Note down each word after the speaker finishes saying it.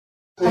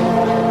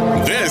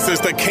This is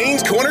the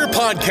Canes Corner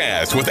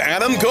Podcast with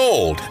Adam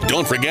Gold.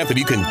 Don't forget that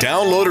you can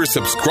download or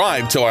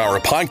subscribe to our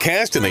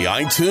podcast in the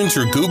iTunes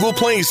or Google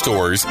Play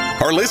stores,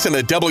 or listen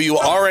at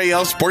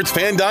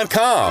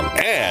WRALSportsFan.com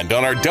and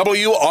on our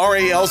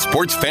WRAL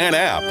Sports Fan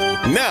app.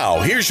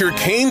 Now, here's your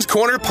Canes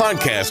Corner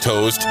Podcast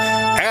host,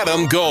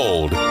 Adam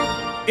Gold.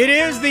 It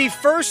is the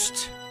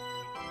first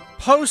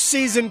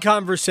postseason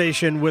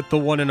conversation with the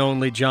one and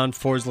only John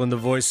Forslund, the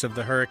voice of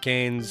the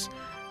Hurricanes.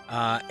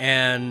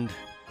 And,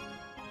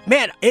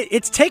 man,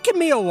 it's taken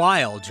me a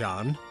while,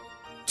 John,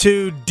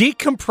 to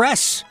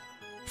decompress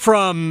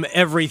from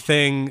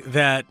everything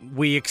that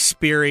we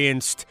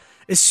experienced,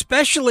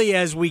 especially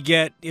as we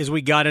got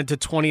into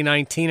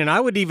 2019. And I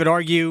would even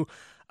argue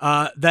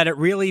that it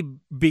really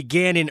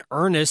began in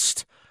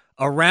earnest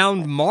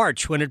around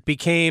March, when it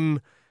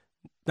became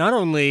not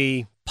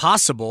only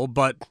possible,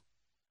 but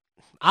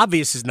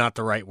obvious is not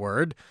the right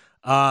word,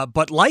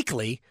 but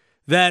likely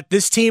that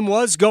this team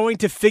was going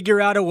to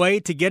figure out a way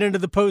to get into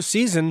the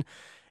postseason.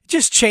 It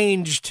just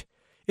changed.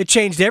 It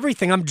changed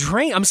everything. I'm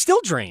drained. I'm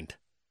still drained.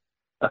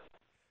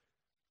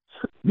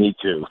 Me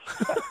too.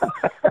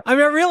 I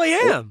mean, I really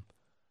am.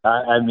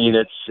 I mean,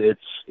 it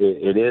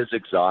is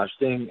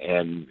exhausting,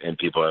 and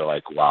people are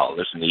like, wow,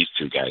 listen to these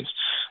two guys.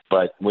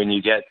 But when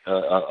you get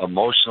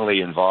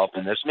emotionally involved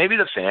in this, maybe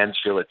the fans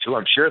feel it too.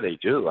 I'm sure they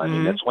do. I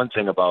mean, that's one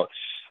thing about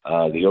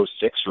the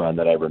 06 run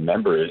that I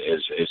remember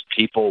is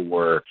people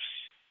were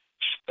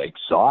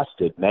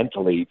exhausted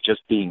mentally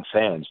just being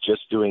fans,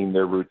 just doing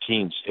their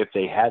routines. If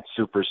they had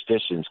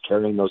superstitions,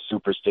 carrying those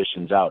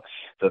superstitions out,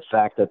 the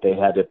fact that they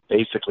had to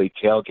basically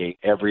tailgate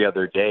every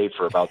other day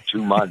for about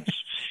 2 months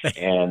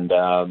and,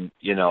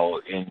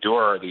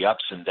 endure the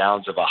ups and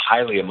downs of a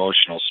highly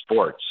emotional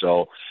sport.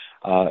 So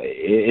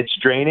it's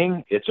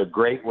draining. It's a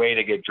great way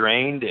to get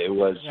drained. It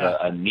was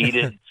a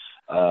needed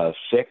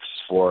fix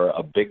for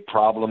a big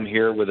problem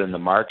here within the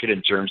market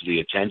in terms of the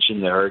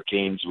attention the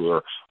Hurricanes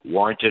were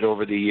warranted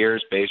over the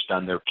years based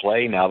on their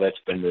play. Now that's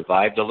been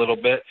revived a little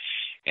bit,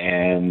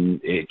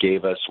 and it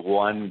gave us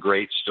one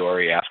great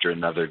story after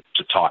another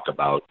to talk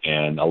about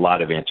and a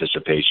lot of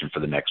anticipation for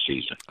the next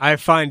season. I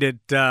find it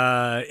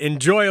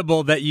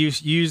enjoyable that you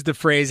use the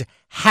phrase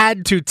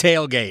 "had to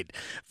tailgate."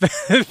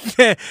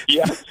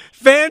 Yes.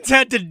 Fans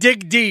had to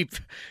dig deep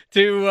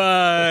to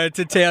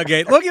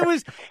tailgate. Look, it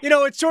was,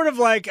 it's sort of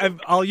like,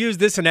 I'll use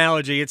this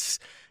analogy. It's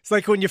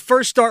like when you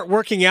first start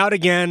working out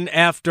again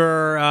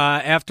after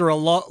a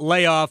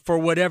layoff for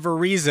whatever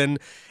reason,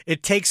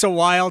 it takes a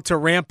while to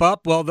ramp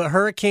up. Well, the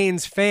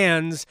Hurricanes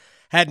fans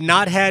had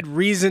not had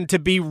reason to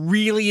be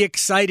really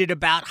excited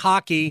about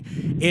hockey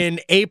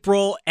in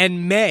April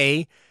and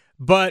May,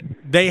 but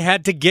they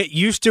had to get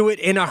used to it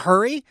in a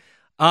hurry.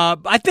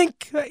 I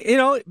think,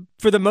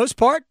 for the most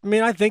part,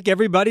 I think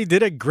everybody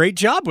did a great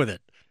job with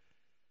it.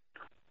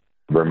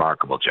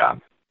 Remarkable job.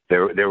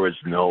 There was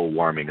no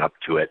warming up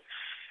to it.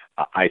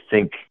 I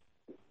think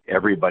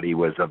everybody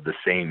was of the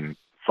same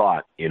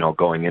thought,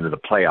 going into the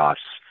playoffs.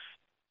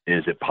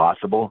 Is it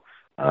possible?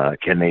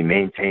 Can they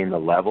maintain the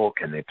level?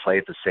 Can they play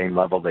at the same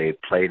level they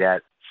played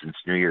at since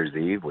New Year's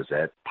Eve? Was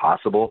that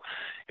possible?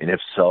 And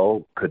if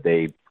so, could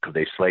they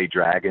slay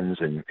Dragons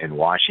in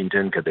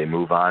Washington? Could they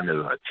move on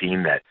to a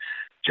team that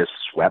just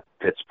swept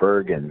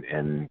Pittsburgh,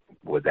 and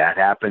would that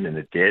happen? And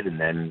it did. And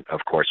then,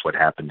 of course, what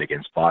happened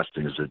against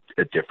Boston is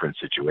a different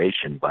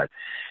situation. But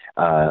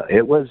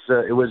it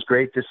was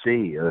great to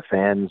see the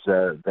fans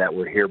that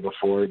were here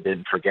before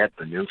didn't forget.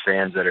 The new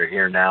fans that are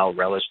here now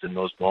relished in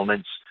those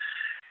moments.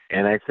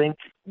 And I think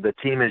the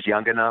team is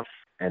young enough,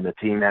 and the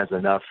team has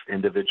enough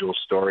individual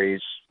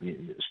stories,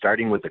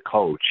 starting with the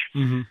coach,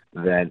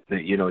 that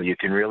you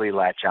can really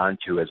latch on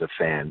to as a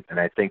fan. And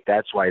I think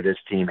that's why this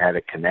team had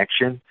a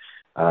connection.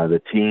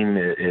 The team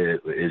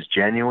is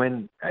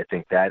genuine. I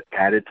think that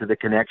added to the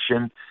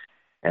connection.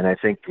 And I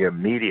think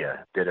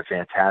media did a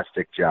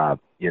fantastic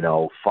job,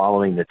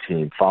 following the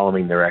team,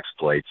 following their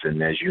exploits.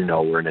 And as you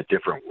know, we're in a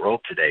different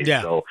world today.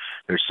 Yeah. So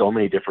there's so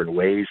many different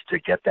ways to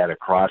get that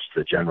across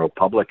to the general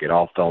public. It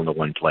all fell into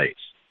one place.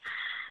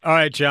 All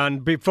right, John,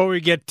 before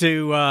we get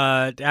to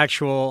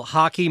actual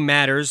hockey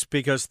matters,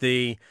 because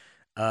the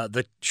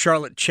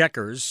Charlotte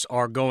Checkers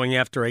are going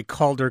after a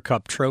Calder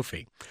Cup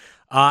trophy.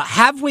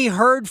 Have we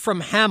heard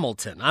from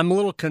Hamilton? I'm a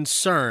little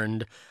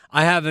concerned.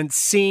 I haven't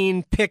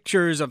seen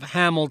pictures of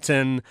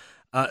Hamilton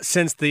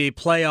since the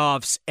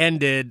playoffs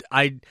ended.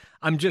 I'm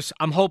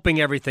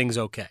hoping everything's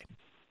okay.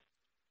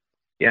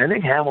 Yeah, I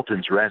think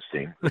Hamilton's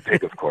resting, the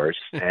pig, of course,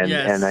 and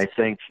Yes. and I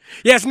think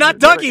not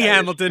Dougie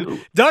Hamilton.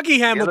 Dougie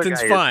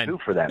Hamilton's fine, too,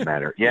 for that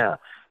matter. Yeah,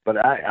 but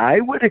I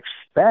would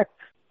expect,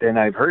 and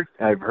I've heard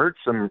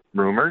some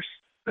rumors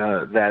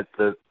that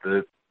the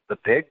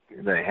pig,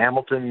 the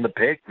Hamilton, the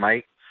pig,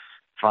 might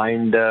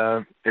find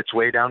its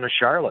way down to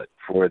Charlotte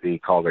for the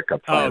Calder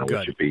Cup final,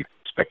 which would be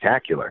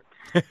spectacular.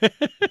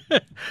 All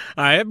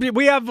right,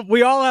 we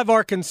all have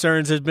our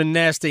concerns. There's been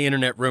nasty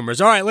internet rumors.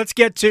 All right, let's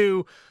get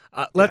to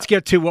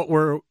what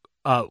we're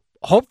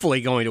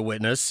hopefully going to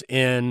witness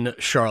in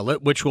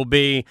Charlotte, which will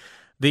be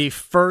the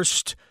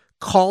first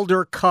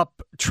Calder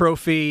Cup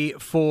trophy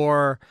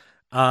for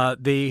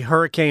the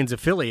Hurricanes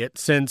affiliate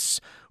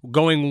since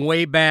going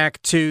way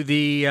back to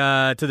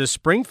the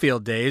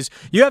Springfield days.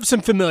 You have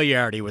some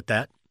familiarity with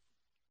that.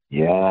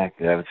 Yeah,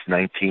 that was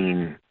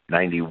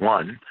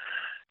 1991,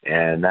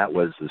 and that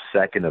was the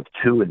second of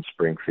two in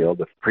Springfield.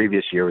 The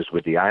previous year was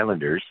with the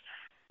Islanders,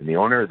 and the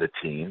owner of the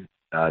team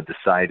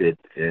decided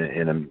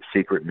in a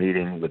secret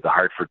meeting with the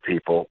Hartford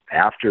people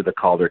after the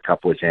Calder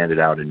Cup was handed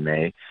out in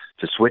May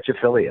to switch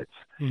affiliates,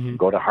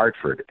 go to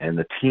Hartford. And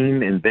the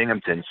team in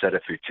Binghamton set a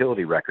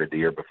futility record the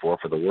year before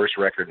for the worst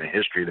record in the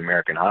history of the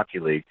American Hockey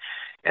League,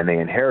 and they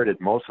inherited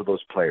most of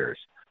those players.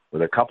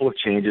 With a couple of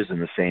changes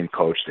in the same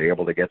coach, they were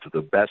able to get to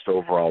the best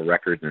overall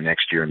record the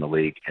next year in the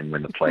league and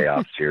win the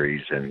playoff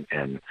series and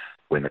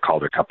win the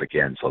Calder Cup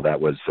again. So that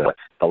was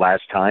the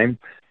last time.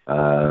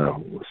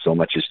 So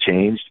much has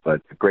changed,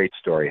 but a great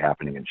story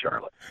happening in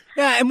Charlotte.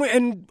 Yeah,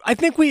 and I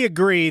think we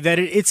agree that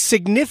it's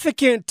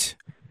significant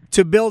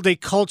to build a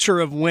culture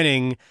of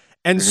winning,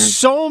 and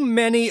so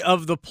many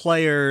of the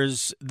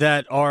players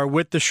that are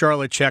with the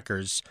Charlotte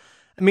Checkers,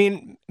 I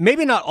mean,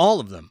 maybe not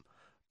all of them,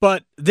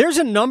 but there's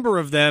a number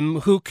of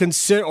them who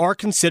are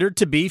considered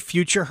to be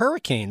future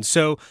Hurricanes.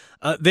 So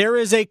there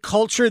is a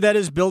culture that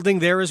is building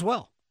there as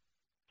well.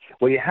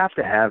 Well, you have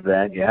to have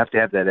that. You have to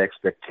have that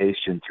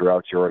expectation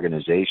throughout your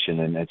organization,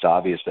 and it's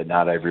obvious that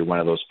not every one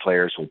of those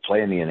players will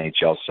play in the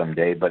NHL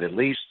someday, but at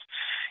least,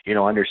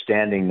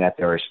 understanding that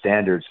there are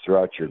standards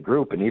throughout your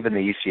group, and even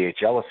the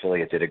ECHL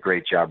affiliate did a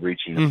great job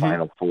reaching the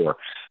Final Four.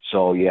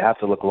 So you have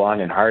to look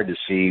long and hard to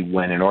see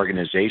when an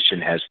organization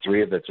has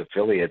three of its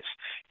affiliates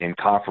in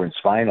conference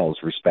finals,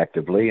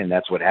 respectively, and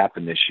that's what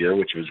happened this year,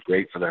 which was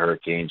great for the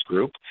Hurricanes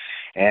group.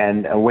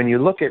 And when you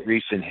look at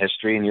recent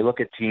history and you look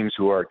at teams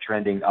who are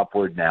trending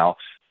upward now,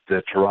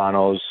 the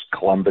Torontos,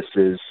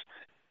 Columbuses,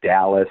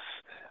 Dallas,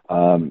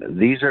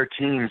 these are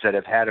teams that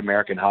have had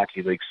American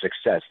Hockey League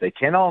success. They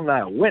can all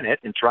not win it.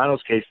 In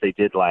Toronto's case, they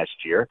did last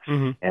year,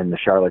 and the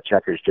Charlotte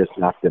Checkers just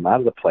knocked them out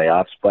of the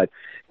playoffs. But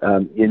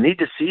you need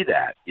to see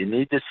that. You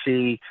need to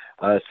see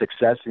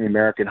success in the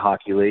American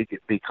Hockey League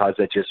because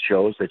it just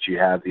shows that you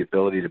have the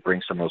ability to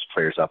bring some of those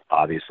players up,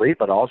 obviously,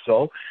 but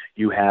also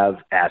you have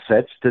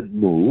assets to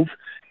move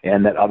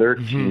and that other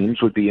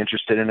teams would be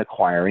interested in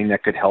acquiring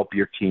that could help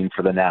your team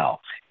for the now.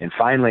 And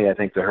finally, I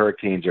think the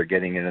Hurricanes are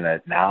getting into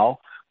that now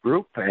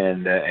group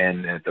and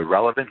the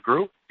relevant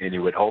group, and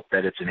you would hope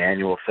that it's an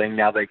annual thing.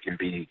 Now they can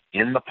be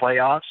in the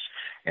playoffs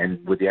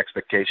and with the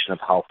expectation of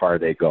how far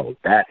they go.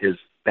 That has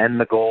been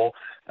the goal.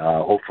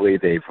 Hopefully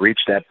they've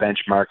reached that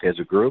benchmark as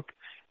a group,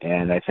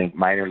 and I think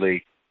minor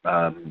league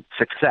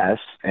success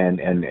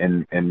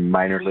and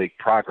minor league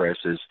progress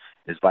is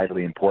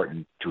vitally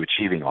important to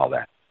achieving all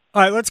that.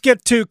 All right, let's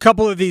get to a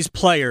couple of these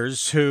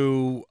players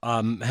who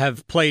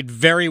have played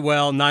very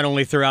well, not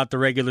only throughout the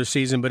regular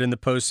season, but in the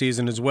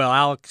postseason as well.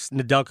 Alex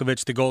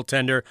Nedeljkovic, the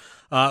goaltender,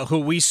 who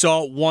we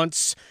saw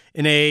once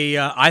in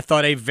I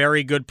thought, a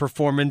very good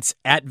performance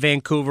at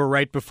Vancouver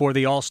right before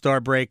the All-Star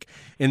break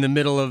in the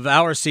middle of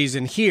our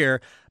season here,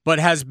 but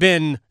has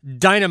been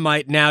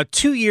dynamite now.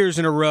 2 years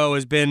in a row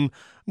has been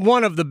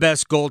one of the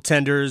best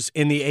goaltenders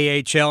in the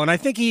AHL, and I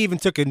think he even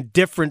took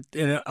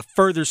a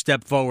further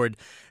step forward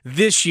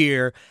this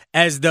year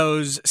as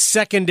those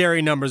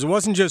secondary numbers. It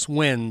wasn't just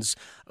wins,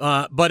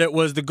 but it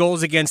was the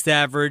goals against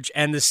average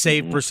and the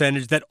save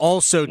percentage that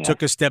also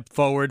took a step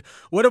forward.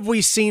 What have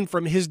we seen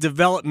from his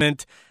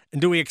development,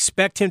 and do we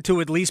expect him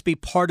to at least be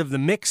part of the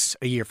mix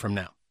a year from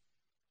now?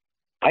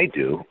 I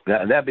do.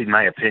 That'd be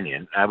my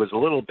opinion. I was a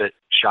little bit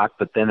shocked,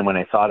 but then when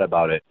I thought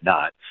about it,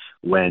 not.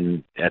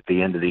 When at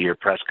the end of the year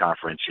press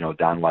conference,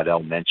 Don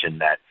Waddell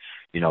mentioned that,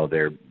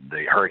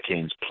 the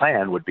Hurricanes'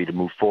 plan would be to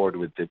move forward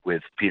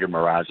with Peter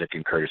Mrazek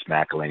and Curtis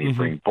McElhinney,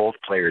 bring both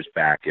players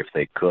back if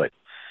they could,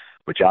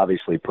 which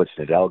obviously puts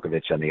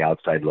Nedeljkovic on the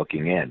outside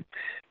looking in.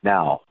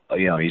 Now,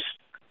 he's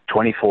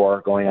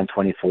 24, going on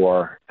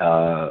 24,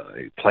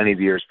 plenty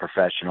of years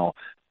professional.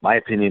 My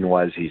opinion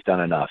was he's done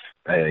enough.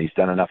 He's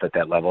done enough at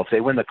that level. If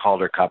they win the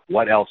Calder Cup,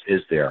 what else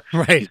is there?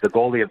 Right. He's the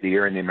goalie of the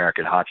year in the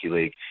American Hockey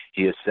League.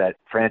 He has set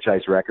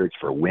franchise records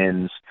for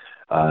wins.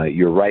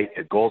 You're right.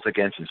 Goals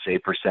against and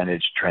save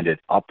percentage trended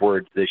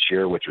upward this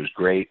year, which was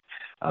great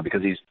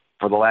because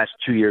for the last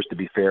 2 years, to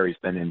be fair, he's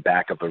been in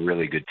back of a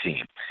really good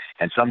team.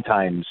 And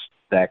sometimes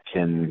that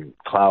can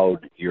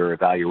cloud your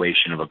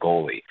evaluation of a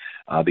goalie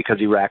because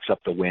he racks up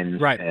the wins.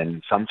 Right.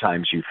 And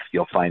sometimes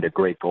you'll find a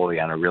great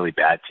goalie on a really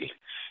bad team.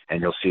 And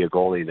you'll see a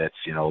goalie that's,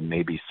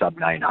 maybe sub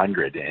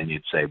 900, and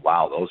you'd say,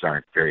 wow, those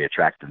aren't very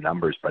attractive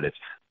numbers, but it's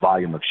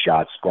volume of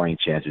shots, scoring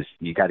chances.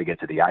 You got to get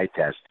to the eye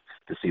test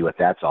to see what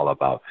that's all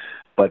about.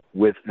 But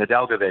with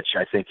Nedeljkovic,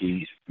 I think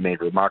he's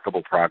made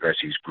remarkable progress.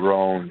 He's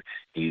grown.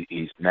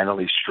 He's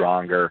mentally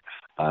stronger.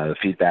 The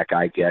feedback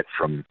I get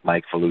from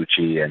Mike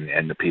Felucci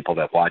and the people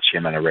that watch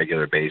him on a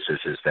regular basis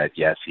is that,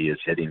 yes, he is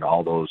hitting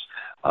all those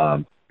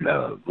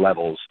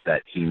levels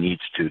that he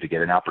needs to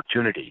get an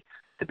opportunity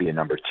to be a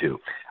number two.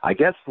 I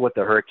guess what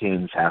the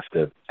Hurricanes have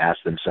to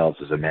ask themselves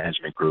as a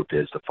management group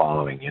is the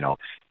following,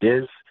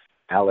 is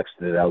Alex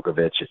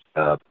Nedeljkovic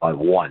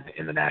one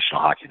in the National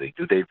Hockey League?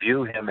 Do they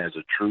view him as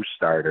a true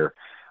starter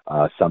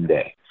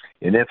someday.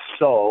 And if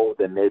so,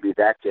 then maybe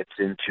that gets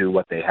into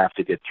what they have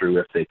to get through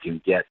if they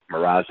can get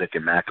Mrazek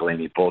and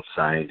McElhaney both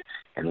signed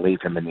and leave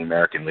him in the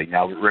American League.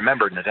 Now,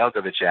 remember,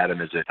 Nedeljkovic,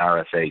 Adam, is an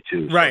RFA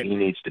too, so right. he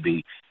needs to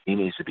be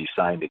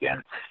signed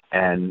again,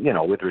 and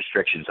with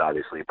restrictions,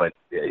 obviously. But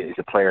he's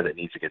a player that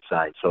needs to get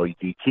signed. So you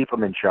keep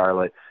him in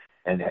Charlotte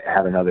and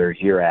have another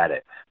year at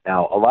it.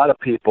 Now, a lot of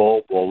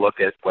people will look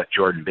at what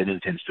Jordan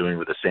Binnington's doing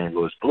with the St.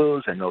 Louis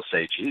Blues, and they'll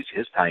say, geez,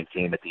 his time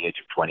came at the age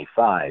of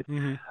 25.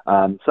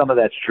 Mm-hmm. Some of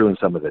that's true and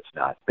some of it's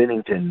not.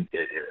 Binnington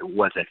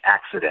was an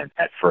accident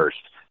at first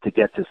to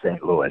get to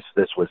St. Louis.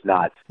 This was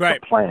not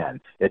right. the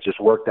plan. It just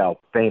worked out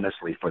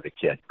famously for the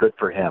kid. Good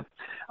for him.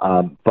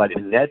 But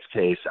in Ned's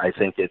case, I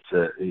think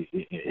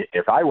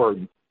if I were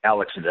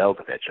Alex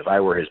Nedeljkovic, if I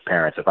were his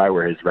parents, if I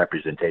were his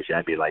representation,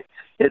 I'd be like,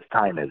 his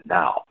time is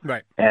now.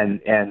 Right. And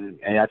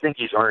I think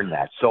he's earned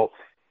that. So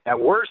at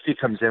worst, he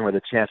comes in with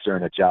a chance to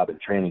earn a job in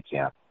training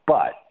camp.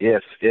 But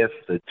if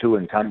the two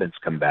incumbents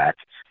come back,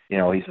 he's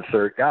the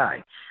third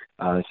guy.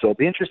 So it'll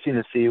be interesting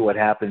to see what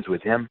happens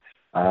with him.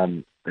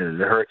 The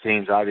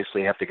Hurricanes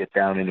obviously have to get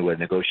down into a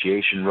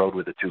negotiation road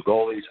with the two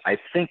goalies. I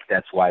think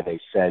that's why they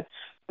said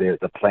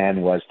the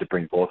plan was to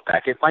bring both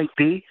back. It might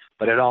be,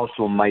 but it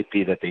also might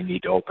be that they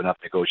need to open up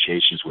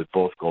negotiations with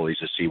both goalies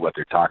to see what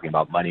they're talking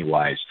about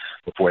money-wise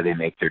before they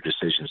make their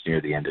decisions near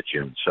the end of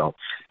June. So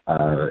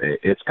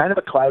it's kind of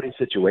a cloudy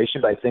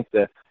situation, but I think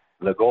the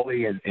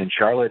goalie in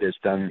Charlotte has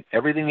done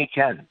everything he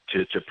can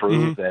to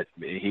prove that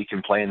he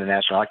can play in the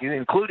National Hockey League,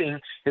 including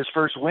his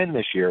first win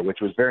this year,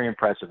 which was very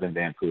impressive in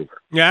Vancouver.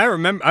 Yeah, I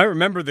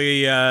remember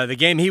the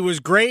game. He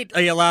was great.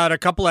 He allowed a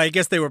couple, I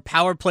guess they were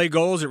power play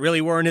goals. It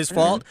really weren't his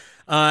fault.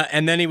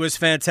 And then he was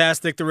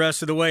fantastic the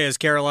rest of the way as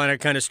Carolina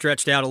kind of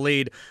stretched out a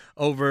lead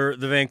over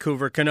the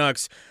Vancouver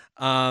Canucks.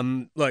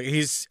 Look,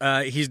 he's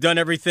done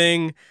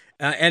everything.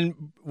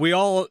 And we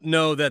all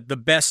know that the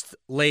best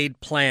laid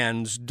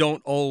plans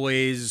don't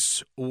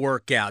always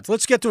work out.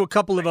 Let's get to a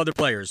couple of other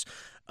players.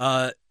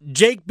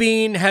 Jake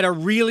Bean had a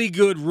really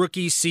good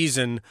rookie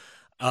season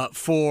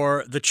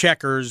for the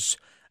Checkers.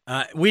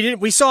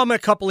 We saw him a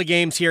couple of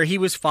games here. He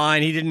was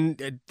fine.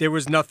 There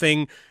was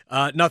nothing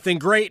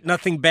great,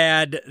 nothing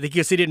bad,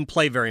 because he didn't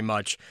play very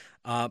much.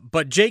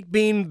 But Jake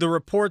Bean, the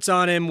reports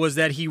on him was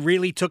that he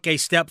really took a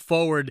step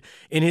forward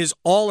in his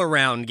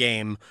all-around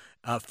game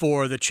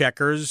for the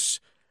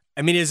Checkers.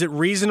 I mean, is it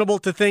reasonable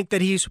to think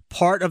that he's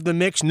part of the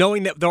mix,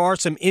 knowing that there are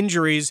some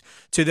injuries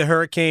to the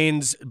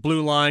Hurricanes'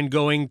 blue line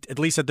going at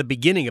least at the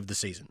beginning of the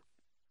season?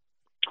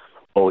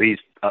 Oh, he's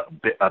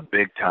a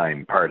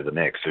big-time part of the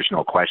mix. There's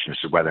no question as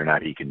to whether or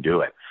not he can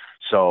do it.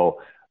 So,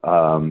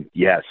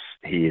 yes,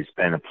 he's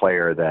been a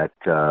player that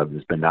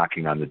has been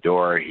knocking on the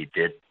door. He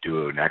did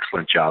do an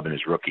excellent job in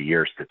his rookie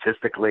year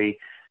statistically.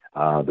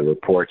 The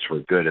reports were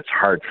good. It's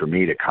hard for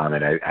me to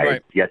comment.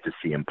 I've yet to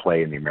see him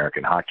play in the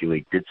American Hockey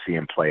League. Did see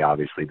him play,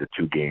 obviously, the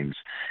 2 games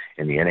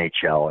in the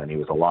NHL, and he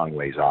was a long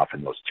ways off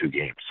in those 2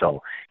 games.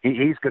 So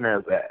he's going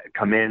to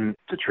come in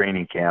to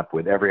training camp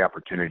with every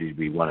opportunity to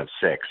be one of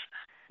 6,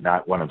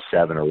 not one of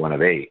 7 or one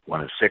of 8,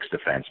 one of 6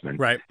 defensemen,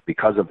 right,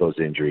 because of those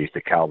injuries to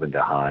Calvin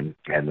DeHaan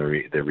and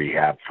the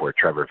rehab for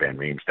Trevor Van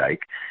Riemsdyk.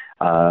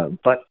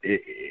 But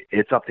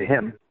it's up to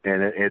him,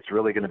 and it's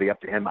really going to be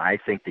up to him, I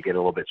think, to get a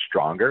little bit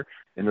stronger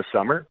in the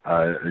summer.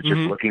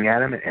 Just looking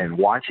at him and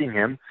watching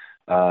him,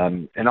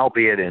 and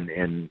albeit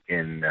in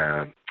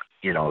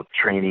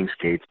training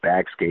skates,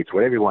 bag skates,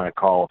 whatever you want to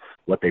call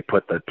what they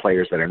put the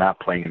players that are not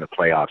playing in the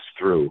playoffs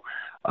through.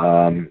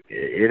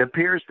 It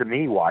appears to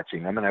me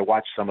watching him, and I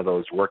watched some of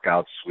those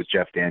workouts with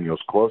Jeff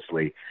Daniels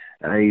closely,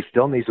 and he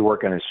still needs to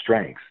work on his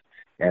strengths.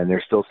 And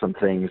there's still some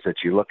things that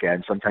you look at,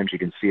 and sometimes you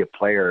can see a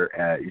player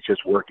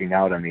just working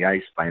out on the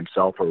ice by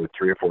himself or with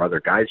 3 or 4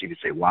 other guys. You can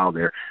say, wow,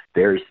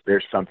 there's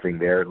something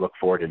there. Look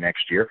forward to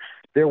next year.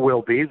 There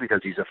will be, because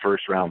he's a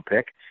first-round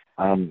pick.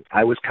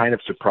 I was kind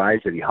of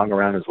surprised that he hung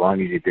around as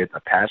long as he did in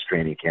the past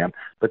training camp.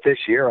 But this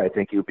year, I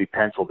think he would be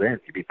penciled in.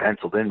 He'd be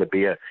penciled in to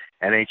be an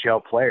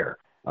NHL player.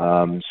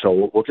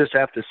 So we'll just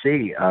have to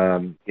see.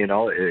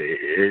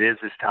 It is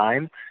his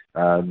time.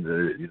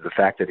 The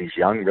fact that he's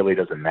young really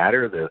doesn't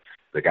matter.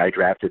 The guy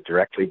drafted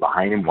directly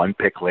behind him 1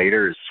 pick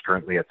later is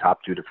currently a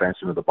top 2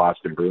 defenseman of the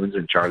Boston Bruins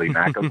and Charlie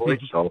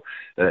McAvoy. So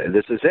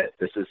this is it.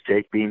 This is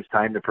Jake Bean's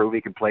time to prove he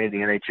can play in the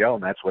NHL,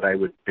 and that's what I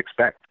would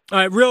expect. All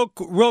right, real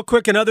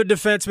quick, another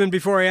defenseman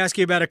before I ask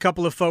you about a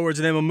couple of forwards,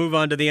 and then we'll move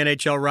on to the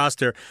NHL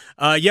roster.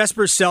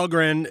 Jesper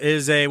Sellgren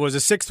was a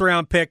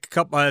 6th-round pick,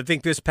 I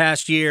think, this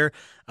past year.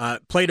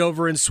 Played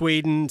over in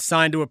Sweden,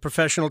 signed to a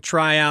professional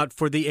tryout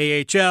for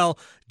the AHL,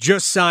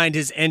 just signed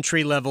his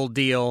entry-level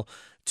deal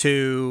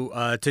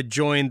to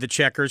join the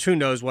Checkers. Who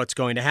knows what's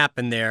going to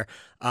happen there?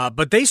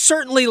 But they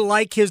certainly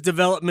like his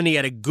development. He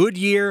had a good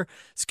year.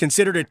 He's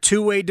considered a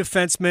 2-way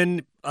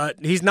defenseman.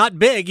 He's not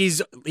big.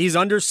 He's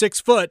under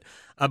 6 foot.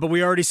 But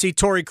we already see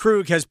Torrey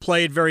Krug has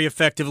played very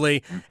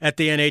effectively at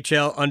the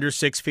NHL, under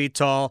 6 feet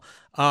tall.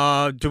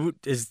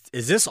 Is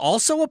this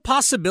also a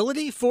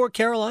possibility for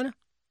Carolina?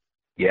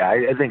 Yeah,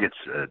 I think it's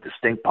a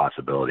distinct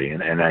possibility,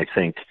 and I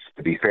think,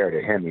 to be fair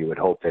to him, you would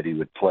hope that he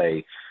would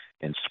play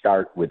and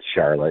start with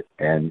Charlotte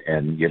and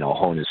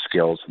hone his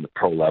skills in the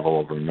pro level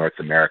over in North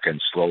America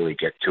and slowly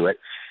get to it.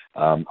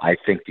 I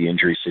think the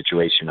injury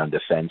situation on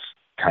defense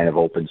kind of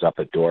opens up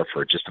a door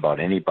for just about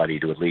anybody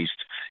to at least,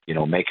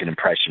 make an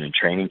impression in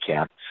training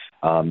camp.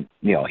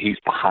 He's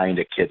behind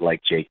a kid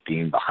like Jake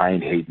Dean,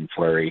 behind Hayden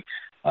Fleury,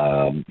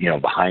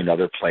 behind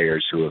other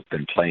players who have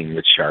been playing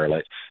with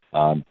Charlotte.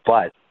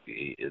 But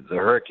the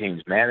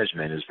Hurricanes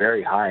management is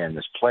very high on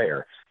this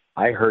player.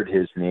 I heard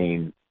his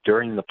name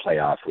during the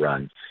playoff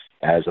run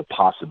as a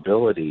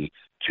possibility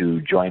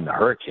to join the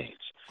Hurricanes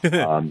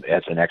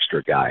as an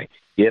extra guy.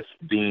 If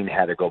Bean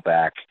had to go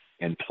back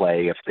and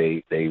play, if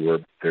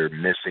they're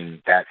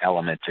missing that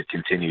element to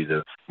continue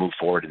to move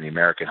forward in the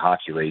American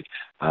Hockey League,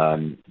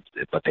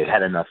 but they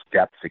had enough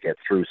depth to get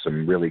through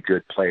some really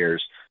good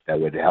players that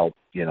would help,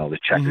 the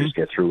Checkers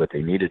get through what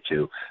they needed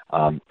to.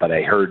 But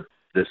I heard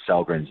this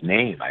Sellgren's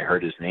name. I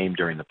heard his name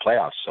during the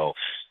playoffs, so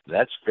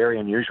that's very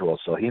unusual.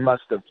 So he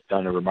must have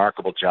done a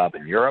remarkable job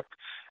in Europe.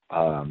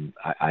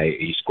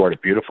 He scored a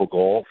beautiful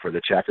goal for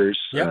the Checkers,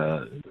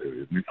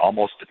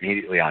 almost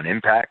immediately on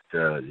impact,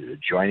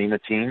 joining the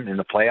team in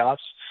the playoffs.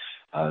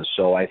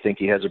 So I think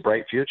he has a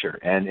bright future.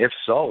 And if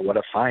so, what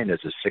a find as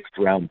a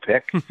 6th-round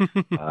pick,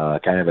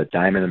 kind of a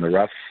diamond in the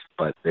rough.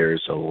 But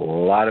there's a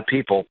lot of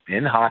people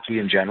in hockey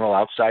in general,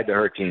 outside the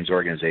Hurricanes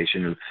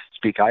organization, who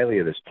speak highly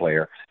of this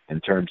player in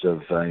terms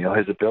of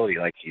his ability,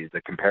 like the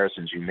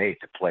comparisons you made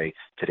to play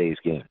today's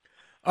game.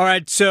 All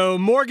right, so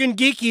Morgan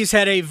Geeky's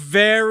had a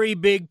very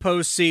big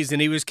postseason.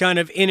 He was kind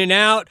of in and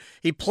out.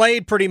 He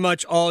played pretty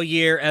much all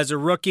year as a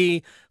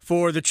rookie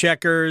for the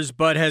Checkers,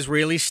 but has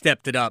really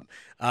stepped it up.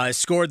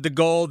 Scored the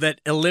goal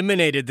that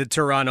eliminated the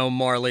Toronto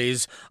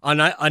Marlies on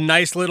a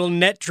nice little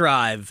net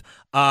drive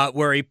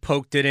where he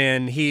poked it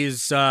in.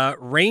 He's a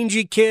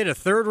rangy kid, a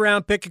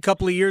 3rd-round pick a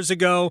couple of years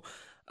ago.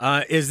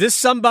 Is this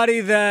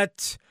somebody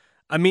that,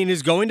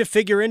 is going to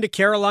figure into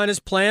Carolina's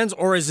plans,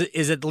 or is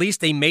it at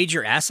least a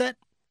major asset?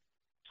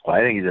 Well,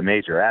 I think he's a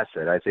major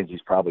asset. I think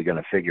he's probably going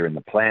to figure in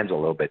the plans a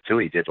little bit, too.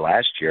 He did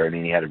last year.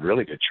 He had a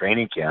really good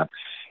training camp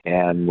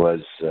and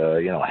was,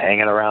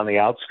 hanging around the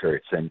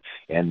outskirts and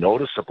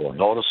noticeable in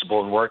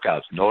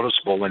workouts,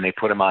 noticeable when they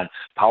put him on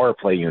power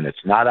play units,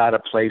 not out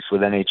of place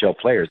with NHL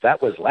players. That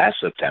was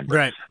last September.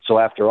 Right. So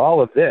after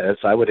all of this,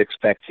 I would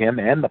expect him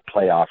and the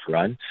playoff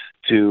run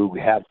to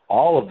have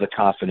all of the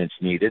confidence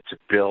needed to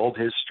build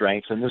his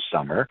strength in the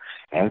summer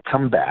and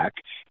come back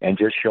and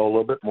just show a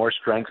little bit more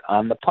strength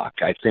on the puck.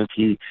 I think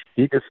he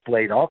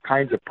displayed all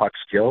kinds of puck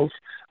skills.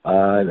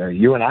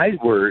 You and I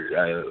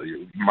were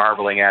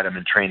marveling at him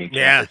in training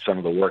camp at some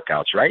of the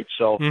workouts, right?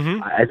 So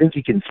I think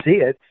you can see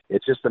it.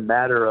 It's just a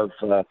matter of,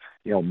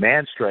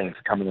 man strength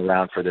coming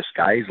around for this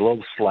guy. He's a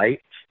little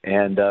slight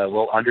and a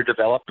little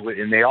underdeveloped,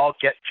 and they all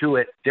get to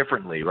it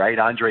differently, right?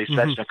 Andrei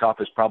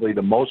Svechnikov is probably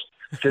the most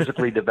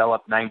physically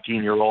developed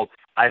 19-year-old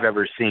I've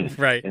ever seen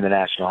in the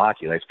National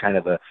Hockey League. It's kind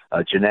of a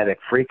genetic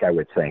freak, I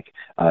would think.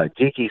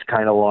 Geeky's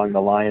kind of along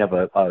the line of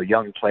a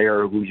young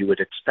player who you would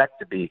expect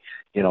to be,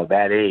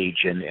 that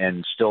age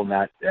and still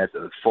not at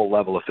the full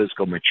level of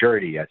physical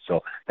maturity yet.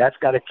 So that's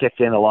got to kick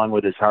in along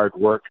with his hard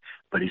work,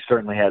 but he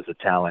certainly has the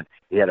talent.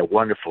 He had a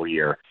wonderful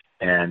year.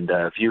 And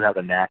if you have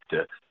a knack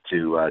to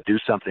do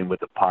something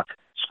with the puck,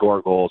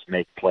 score goals,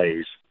 make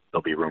plays,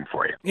 there'll be room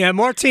for you. Yeah,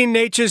 Martin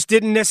Necas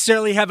didn't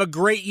necessarily have a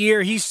great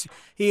year.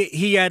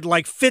 He had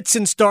like fits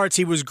and starts.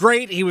 He was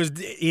great. He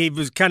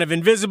was kind of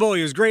invisible.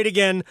 He was great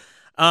again.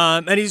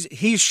 And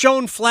he's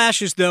shown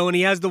flashes though, and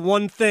he has the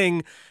one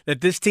thing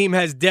that this team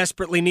has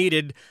desperately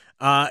needed.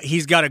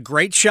 He's got a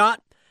great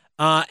shot,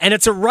 and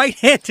it's a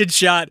right-handed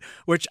shot,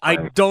 which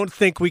I don't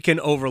think we can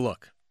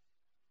overlook.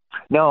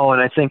 No,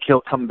 and I think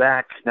he'll come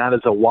back not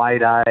as a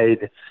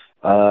wide-eyed,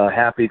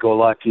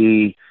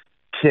 happy-go-lucky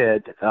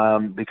kid,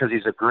 because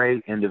he's a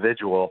great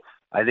individual.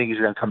 I think he's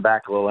going to come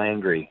back a little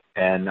angry,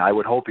 and I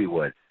would hope he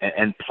would,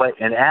 and play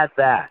and add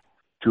that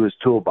to his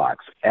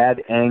toolbox.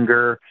 Add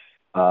anger,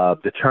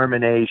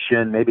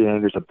 determination. Maybe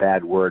anger's a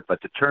bad word,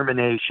 but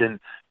determination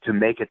to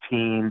make a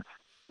team,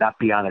 not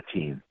be on a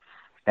team.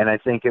 And I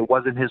think it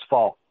wasn't his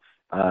fault.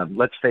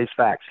 Let's face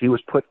facts. He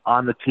was put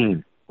on the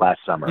team last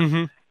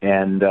summer,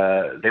 and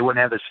they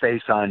wouldn't have his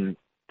face on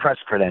press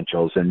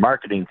credentials and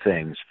marketing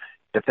things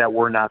if that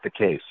were not the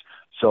case.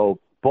 So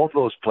both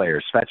those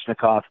players,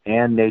 Svechnikov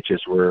and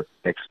Necas, were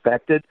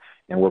expected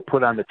and were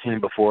put on the team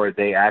before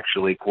they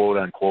actually,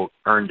 quote-unquote,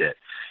 earned it.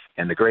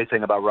 And the great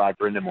thing about Rod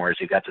Brindamore is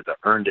he got to the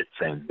earned it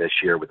thing this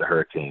year with the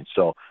Hurricanes.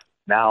 So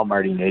now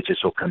Martin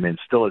Necas will come in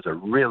still as a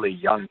really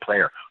young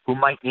player who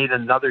might need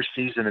another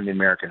season in the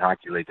American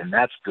Hockey League, and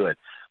that's good.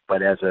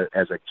 But as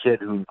a kid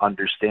who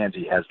understands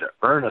he has to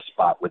earn a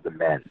spot with the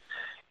men,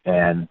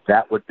 and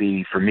that would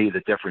be, for me,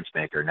 the difference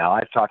maker. Now,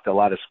 I've talked to a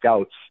lot of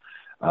scouts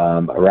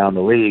around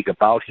the league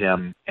about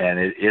him,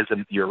 and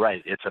you're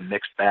right, it's a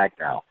mixed bag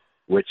now,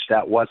 which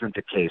that wasn't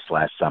the case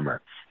last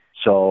summer.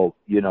 So,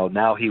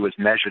 now he was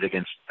measured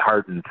against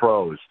hardened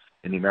pros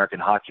in the American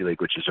Hockey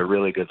League, which is a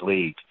really good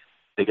league.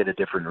 They get a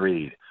different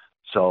read.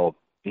 So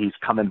he's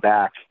coming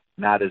back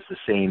not as the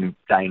same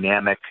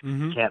dynamic,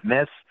 can't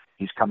miss.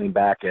 He's coming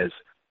back as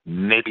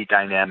maybe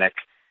dynamic,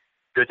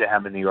 good to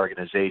have in the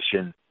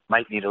organization,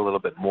 might need a little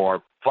bit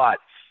more, but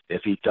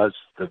if he does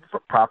the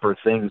proper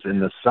things in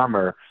the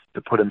summer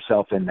to put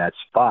himself in that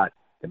spot,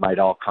 it might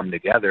all come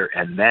together,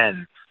 and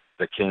then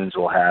the Canes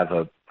will have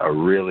a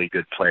really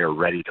good player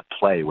ready to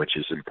play, which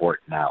is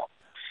important now.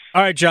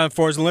 All right, John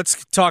Forslund,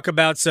 let's talk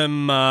about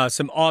some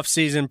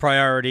off-season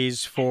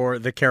priorities for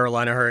the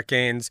Carolina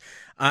Hurricanes.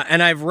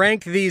 And I've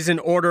ranked these in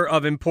order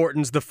of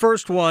importance. The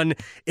first one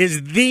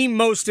is the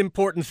most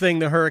important thing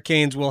the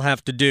Hurricanes will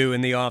have to do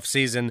in the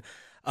off-season,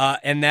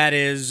 and that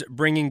is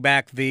bringing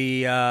back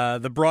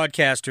the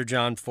broadcaster,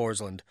 John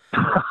Forslund.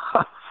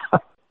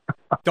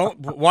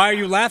 Why are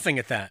you laughing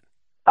at that?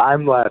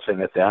 I'm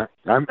laughing at that.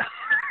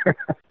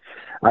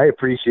 I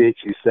appreciate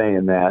you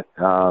saying that.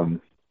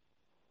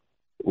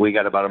 We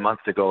got about a month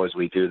to go as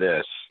we do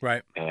this,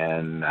 right?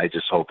 And I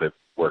just hope it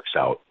works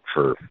out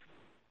for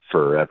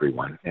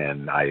everyone,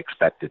 and I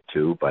expect it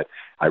to, but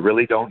I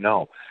really don't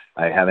know.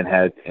 I haven't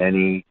had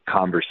any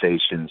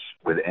conversations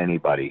with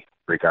anybody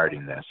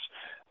regarding this.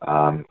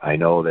 I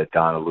know that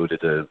Don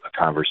alluded to a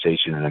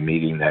conversation in a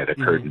meeting that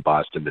occurred in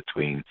Boston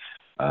between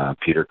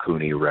Peter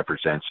Cooney, who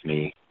represents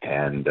me,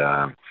 and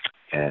Don.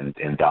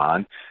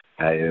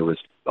 It was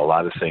a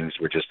lot of things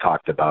were just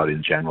talked about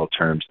in general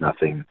terms,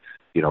 nothing,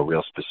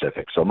 real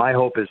specific. So my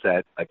hope is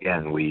that,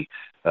 again, we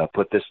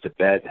put this to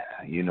bed.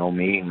 You know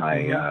me,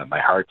 my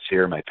heart's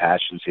here, my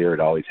passion's here. It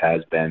always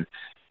has been.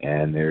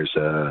 And there's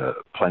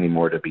plenty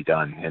more to be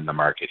done in the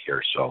market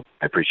here. So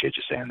I appreciate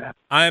you saying that.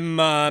 I'm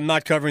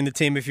not covering the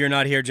team if you're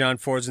not here, John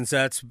Forslund. So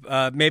that's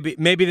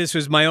maybe this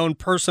was my own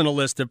personal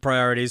list of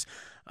priorities,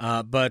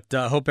 but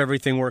hope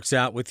everything works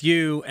out with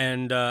you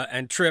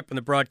and Tripp and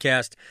the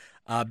broadcast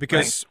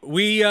because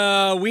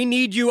we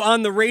need you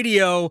on the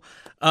radio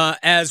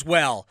as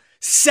well.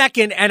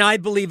 Second, and I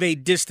believe a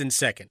distant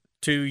second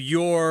to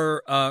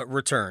your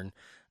return,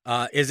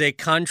 is a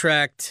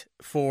contract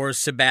for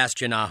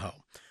Sebastian Aho.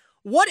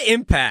 What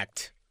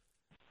impact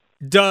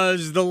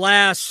does the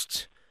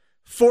last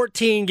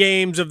 14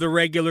 games of the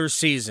regular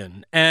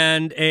season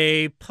and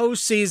a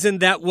postseason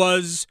that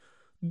was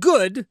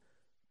good,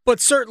 but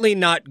certainly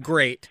not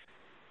great,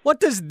 what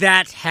does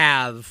that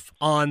have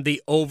on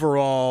the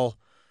overall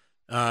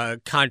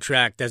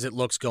contract as it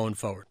looks going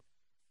forward?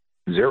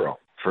 Zero.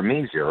 For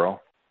me,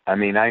 zero. I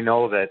mean, I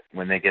know that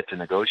when they get to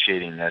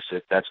negotiating this,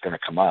 that's going to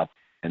come up,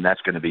 and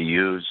that's going to be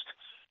used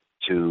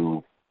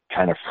to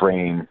kind of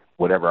frame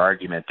whatever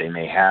argument they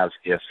may have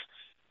if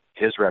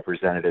his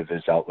representative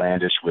is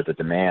outlandish with a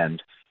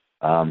demand.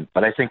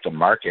 But I think the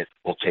market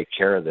will take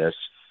care of this.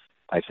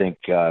 I think,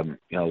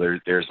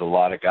 there's a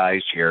lot of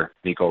guys here.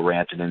 Mikko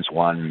Rantanen's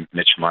one,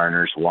 Mitch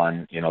Marner's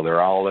one.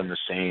 They're all in the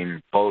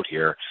same boat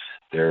here.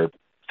 They're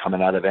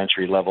coming out of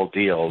entry-level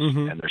deals,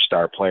 and they're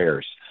star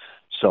players.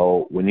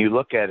 So when you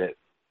look at it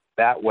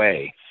that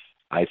way,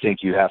 I think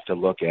you have to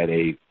look at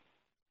a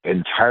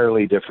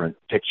entirely different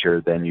picture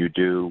than you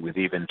do with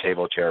even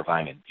Teuvo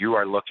Teravainen. You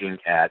are looking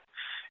at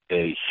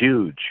a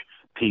huge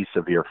piece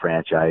of your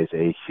franchise,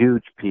 a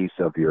huge piece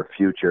of your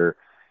future,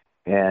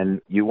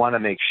 and you want to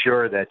make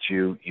sure that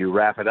you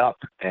wrap it up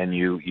and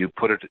you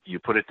put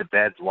it to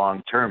bed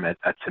long term.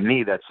 To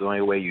me, that's the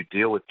only way you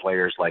deal with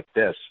players like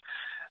this.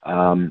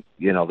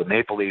 The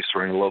Maple Leafs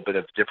were in a little bit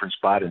of a different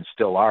spot and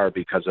still are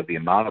because of the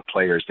amount of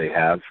players they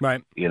have,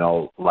 right?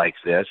 Like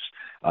this.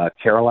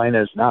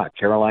 Carolina is not.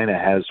 Carolina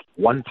has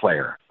one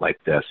player like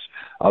this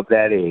of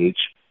that age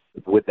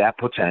with that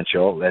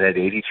potential that had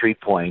 83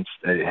 points,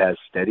 that it has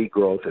steady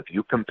growth. If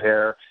you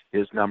compare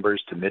his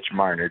numbers to Mitch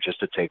Marner, just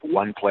to take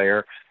one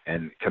player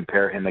and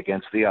compare him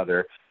against the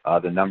other,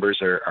 the numbers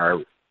are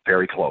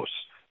very close,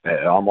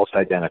 almost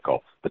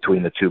identical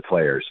between the two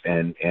players.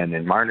 And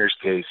in Marner's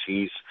case,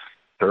 he's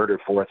third or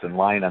fourth in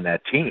line on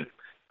that team.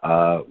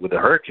 With the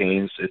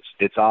Hurricanes,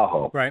 it's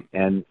Aho. Right.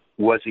 And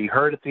was he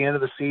hurt at the end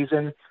of the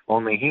season?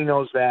 Only he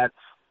knows that.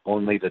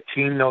 Only the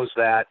team knows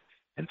that.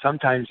 And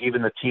sometimes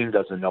even the team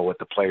doesn't know what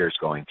the player's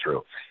going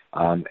through.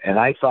 And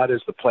I thought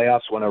as the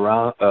playoffs went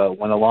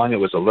along, it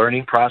was a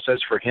learning process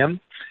for him.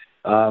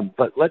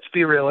 But let's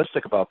be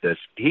realistic about this.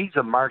 He's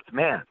a marked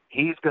man.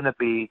 He's going to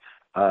be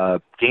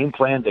game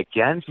planned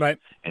against, right,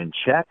 and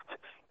checked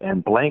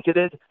and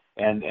blanketed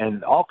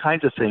and all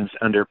kinds of things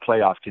under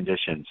playoff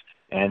conditions.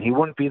 And he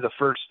wouldn't be the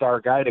first star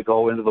guy to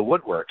go into the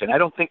woodwork. And I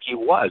don't think he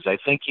was. I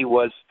think he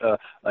was,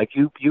 like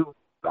you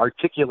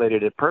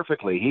articulated it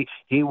perfectly.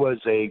 He was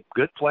a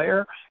good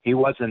player. He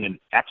wasn't an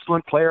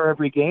excellent player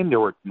every game. There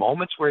were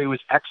moments where he was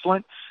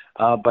excellent,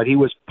 but he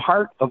was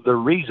part of the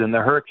reason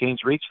the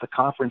Hurricanes reached the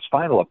conference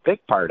final, a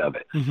big part of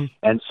it. Mm-hmm.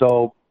 And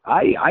so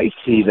I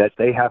see that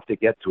they have to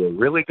get to a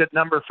really good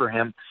number for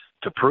him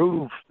to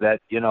prove that,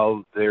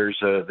 there's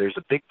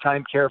a big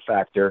time care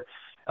factor.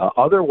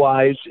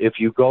 Otherwise, if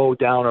you go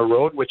down a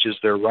road, which is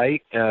their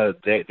right,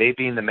 they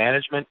being the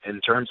management,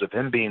 in terms of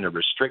him being a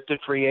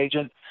restricted free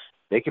agent,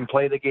 they can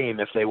play the game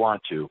if they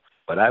want to.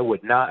 But I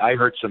would not. I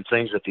heard some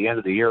things at the end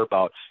of the year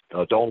about,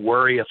 don't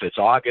worry if it's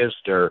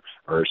August or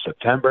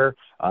September.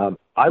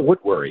 I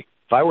would worry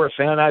if I were a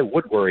fan, I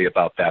would worry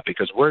about that,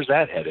 because where's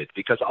that headed?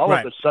 Because all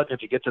of a sudden,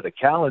 if you get to the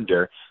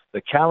calendar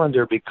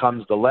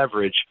becomes the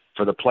leverage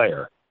for the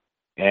player.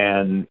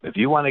 And if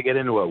you want to get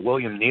into a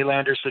William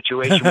Nylander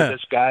situation with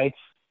this guy,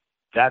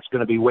 that's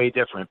going to be way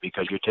different,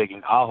 because you're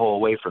taking Aho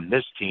away from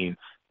this team.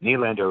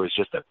 Nylander was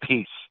just a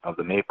piece of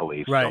the Maple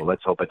Leafs, so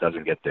let's hope it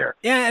doesn't get there.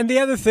 Yeah, and the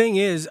other thing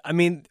is, I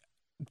mean,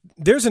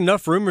 there's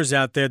enough rumors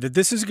out there that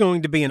this is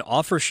going to be an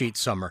offer sheet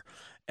summer.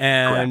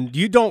 And Correct.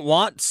 You don't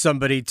want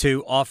somebody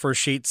to offer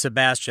sheet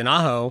Sebastian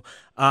Aho.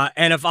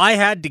 And if I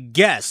had to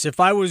guess, if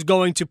I was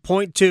going to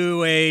point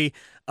to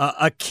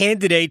a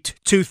candidate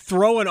to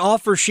throw an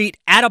offer sheet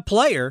at a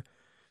player,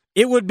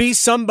 it would be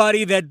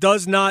somebody that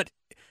does not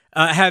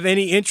have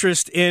any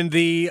interest in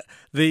the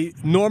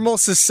normal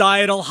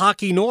societal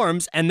hockey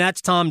norms, and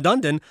that's Tom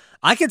Dundon.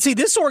 I could see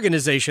this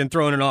organization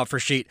throwing an offer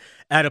sheet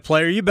at a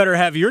player. You better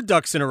have your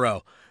ducks in a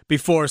row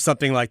before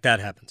something like that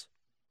happens.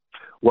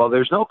 Well,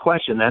 there's no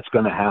question that's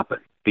going to happen,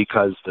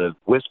 because the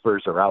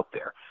whispers are out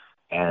there.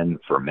 And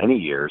for many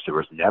years, there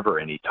was never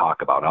any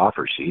talk about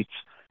offer sheets.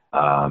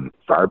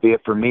 Far be it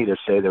from me to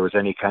say there was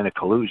any kind of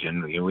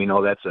collusion. We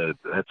know that's a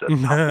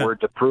tough word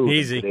to prove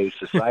in today's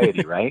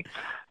society, right?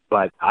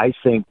 But I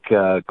think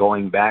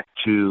going back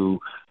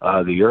to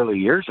the early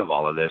years of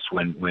all of this,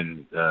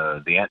 when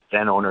the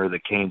then owner of the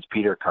Canes,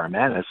 Peter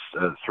Karmanos,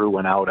 threw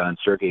one out on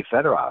Sergei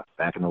Fedorov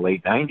back in the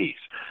late 90s,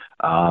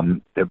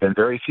 there have been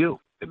very few.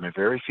 There have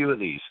been very few of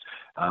these.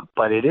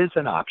 But it is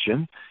an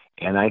option.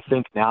 And I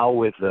think now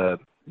with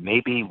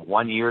maybe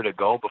 1 year to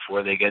go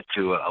before they get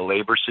to a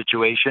labor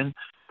situation,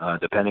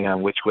 depending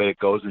on which way it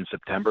goes in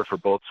September for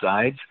both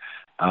sides,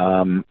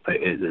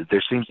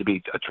 there seems to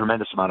be a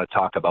tremendous amount of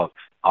talk about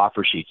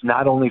offer sheets,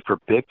 not only for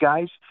big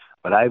guys,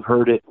 but I've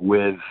heard it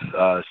with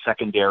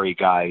secondary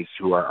guys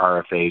who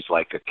are RFAs,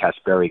 like a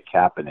Kasperi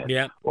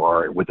Kapanen,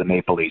 or with the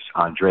Maple Leafs,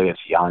 Andreas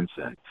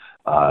Janssen.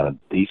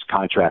 These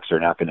contracts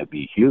are not going to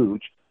be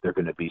huge. They're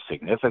going to be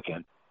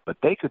significant, but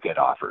they could get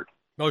offered.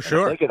 Oh,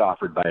 sure. And if they get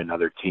offered by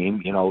another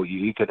team,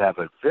 you could have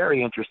a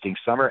very interesting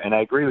summer. And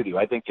I agree with you.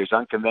 I think there's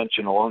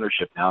unconventional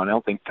ownership now, and I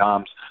don't think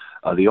Tom's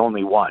the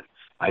only one.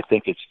 I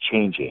think it's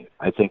changing.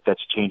 I think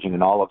that's changing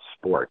in all of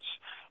sports.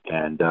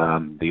 And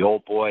the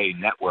old boy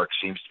network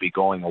seems to be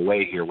going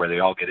away here, where they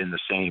all get in the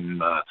same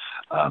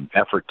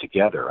effort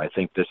together. I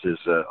think this is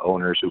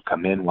owners who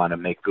come in, want to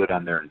make good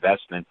on their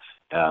investment,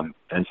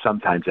 and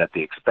sometimes at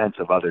the expense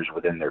of others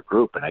within their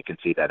group, and I can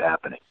see that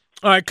happening.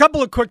 All right, a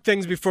couple of quick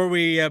things before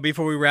we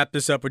wrap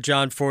this up with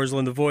John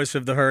Forslund, the voice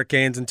of the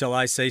Hurricanes, until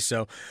I say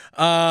so.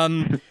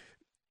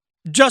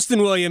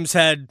 Justin Williams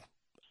had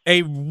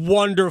a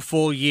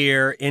wonderful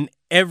year in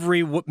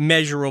every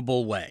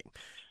measurable way.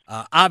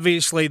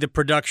 Obviously, the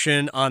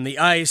production on the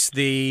ice,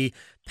 the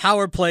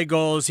power play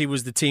goals, he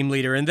was the team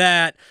leader in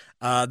that.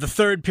 The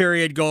third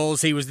period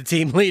goals, he was the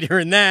team leader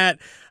in that.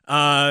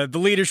 The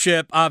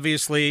leadership,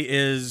 obviously,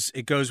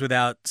 it goes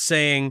without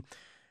saying.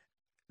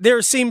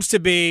 There seems to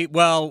be,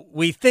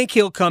 we think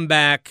he'll come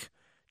back.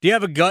 Do you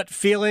have a gut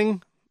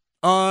feeling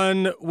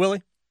on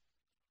Willie?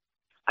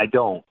 I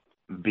don't,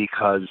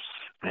 because,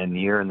 and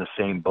you're in the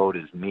same boat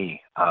as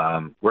me,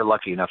 we're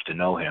lucky enough to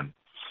know him.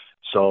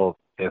 So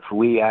if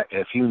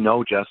you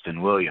know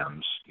Justin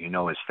Williams, you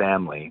know his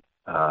family,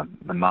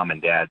 my mom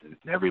and dad, and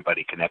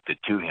everybody connected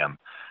to him,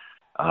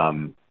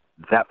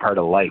 that part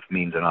of life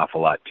means an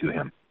awful lot to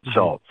him. Mm-hmm.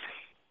 So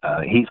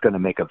he's going to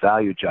make a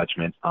value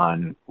judgment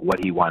on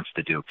what he wants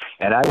to do.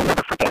 And I will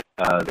never forget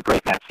the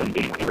great Matt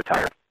Sundin when he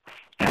retired.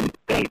 And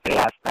they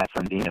asked Matt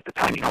Sundin at the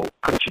time,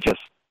 couldn't you just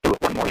do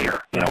it one more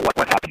year?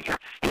 What happened here?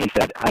 And he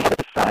said, I had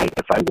to decide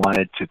if I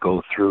wanted to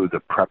go through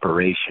the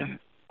preparation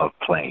of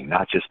playing,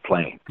 not just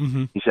playing.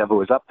 Mm-hmm. He said, if it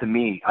was up to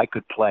me, I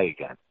could play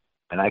again.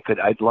 And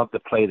I'd love to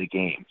play the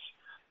games.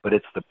 But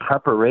it's the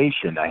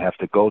preparation I have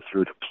to go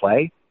through to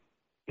play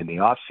in the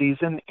off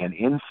season and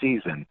in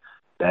season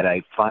that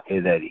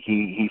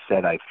he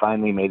said I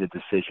finally made a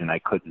decision I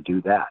couldn't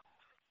do that.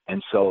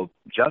 And so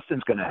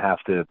Justin's going to have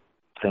to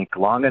think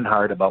long and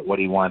hard about what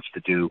he wants to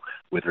do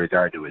with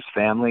regard to his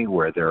family,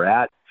 where they're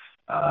at,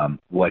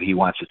 what he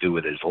wants to do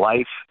with his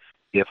life.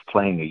 If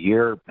playing a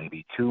year,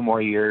 maybe 2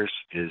 more years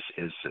is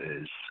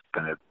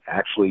going to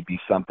actually be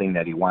something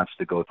that he wants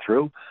to go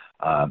through.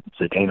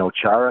 Zdeno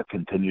Chara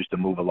continues to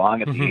move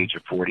along at the age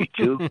of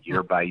 42,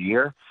 year by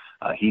year.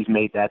 He's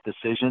made that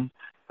decision.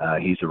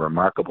 He's a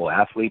remarkable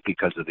athlete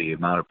because of the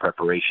amount of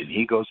preparation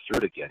he goes through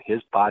to get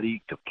his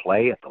body to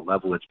play at the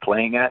level it's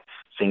playing at.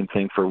 Same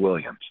thing for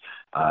Williams.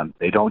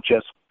 They don't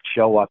just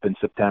show up in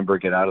September,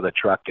 get out of the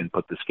truck, and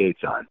put the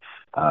skates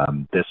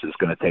on. This is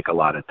going to take a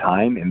lot of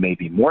time, and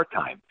maybe more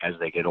time as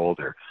they get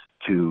older,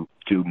 to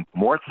do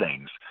more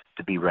things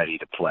to be ready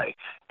to play.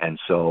 And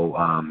so,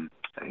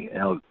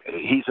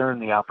 he's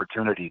earned the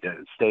opportunity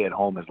to stay at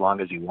home as long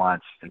as he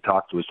wants and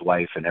talk to his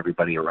wife and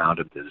everybody around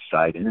him to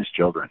decide, and his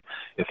children,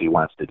 if he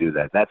wants to do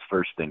that. That's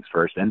first things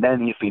first. And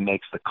then if he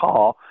makes the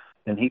call,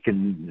 then he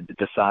can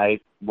decide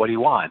what he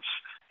wants,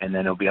 and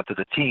then it'll be up to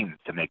the team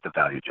to make the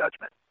value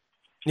judgment.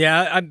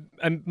 Yeah,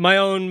 my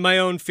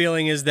own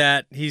feeling is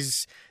that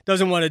he's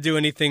doesn't want to do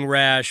anything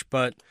rash,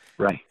 but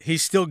Right.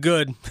 He's still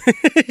good.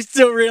 He's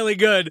still really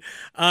good.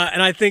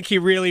 And I think he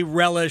really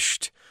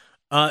relished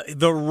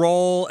the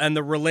role and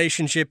the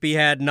relationship he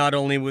had not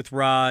only with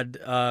Rod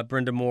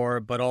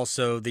Brindamore, but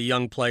also the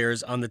young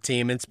players on the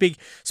team. And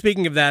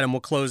speaking of that, and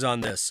we'll close on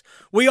this,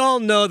 we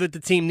all know that the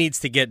team needs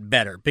to get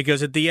better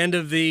because at the end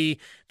of the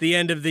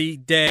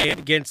day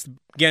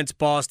against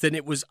Boston,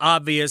 it was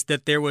obvious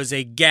that there was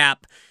a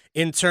gap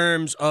in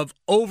terms of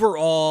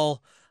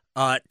overall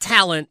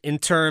talent, in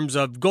terms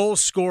of goal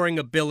scoring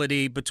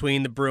ability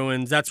between the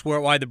Bruins. That's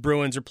why the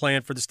Bruins are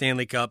playing for the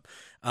Stanley Cup,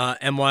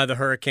 and why the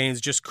Hurricanes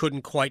just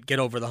couldn't quite get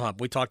over the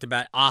hump. We talked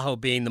about Aho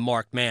being the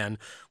marked man,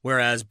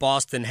 whereas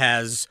Boston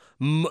has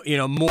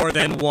more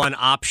than one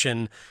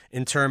option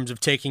in terms of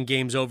taking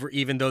games over,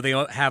 even though they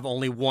have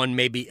only one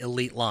maybe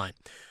elite line.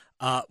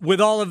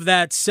 With all of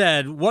that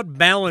said, what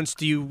balance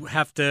do you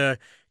have to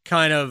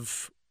kind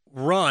of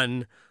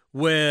run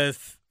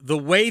with the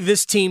way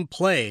this team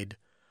played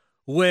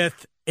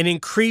with an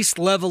increased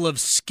level of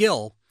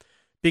skill?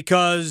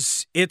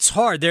 Because it's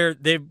hard.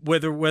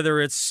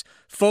 Whether it's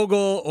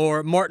Fogle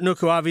or Martinook,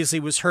 who obviously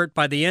was hurt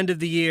by the end of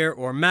the year,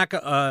 or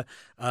Manalainen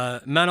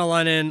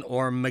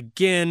or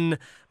McGinn,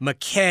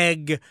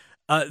 McKegg,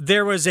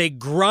 there was a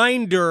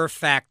grinder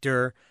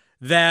factor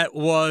that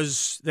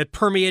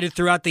permeated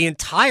throughout the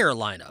entire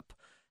lineup.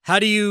 How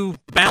do you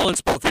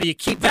balance both? How do you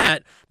keep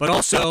that, but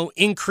also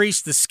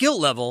increase the skill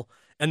level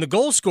and the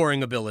goal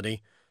scoring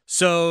ability,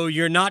 so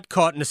you're not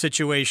caught in a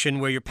situation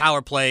where your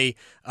power play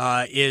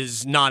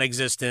is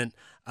non-existent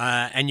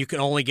and you can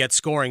only get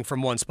scoring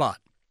from one spot?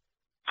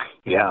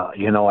 Yeah,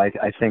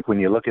 I think when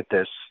you look at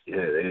this,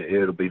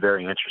 it'll be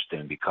very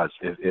interesting because,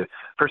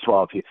 first of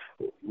all,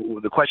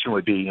 the question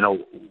would be,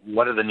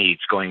 what are the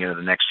needs going into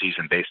the next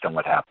season based on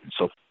what happens?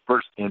 So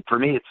first, and for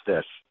me, it's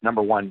this.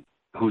 Number one,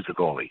 who's the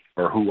goalie,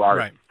 or who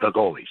are the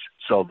goalies?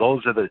 So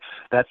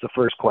that's the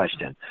first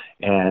question.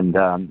 And,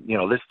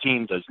 this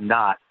team does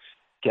not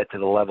get to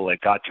the level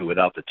it got to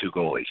without the two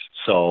goalies.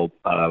 So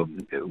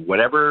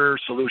whatever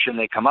solution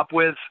they come up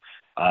with,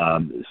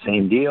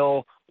 same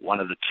deal, one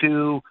of the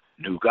two,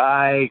 new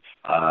guy,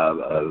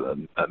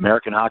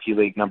 American Hockey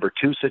League number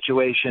 2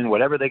 situation,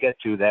 whatever they get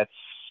to, that's,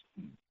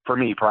 for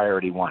me,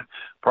 priority 1.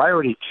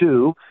 Priority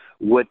 2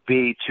 would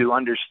be to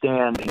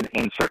understand,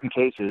 in certain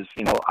cases,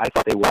 I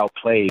thought they were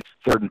outplayed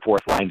third and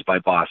fourth lines by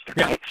Boston.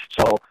 Right?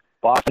 So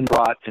Boston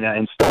brought,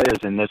 and still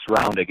is in this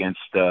round against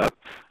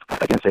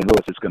St.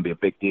 Louis, it's going to be a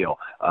big deal.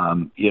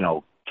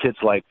 Kids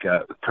like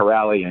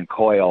Corrali and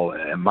Coyle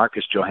and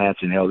Marcus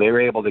Johansson, they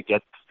were able to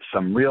get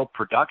some real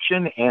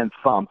production and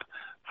thump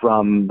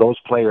from those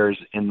players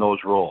in those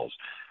roles.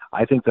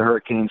 I think the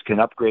Hurricanes can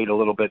upgrade a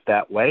little bit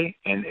that way,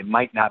 and it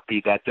might not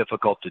be that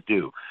difficult to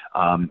do.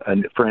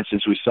 And for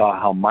instance, we saw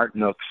how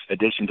Martinook's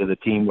addition to the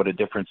team, what a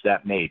difference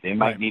that made. They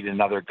might need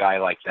another guy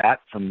like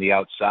that from the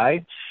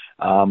outside,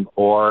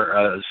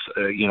 or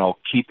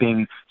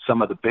keeping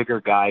some of the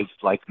bigger guys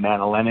like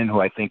Manalainen, who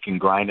I think can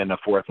grind in the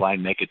fourth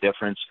line, make a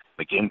difference.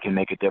 McGinn can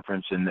make a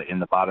difference in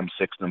the bottom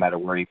six, no matter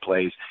where he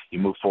plays. You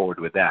move forward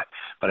with that.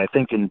 But I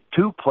think in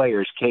two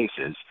players'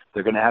 cases,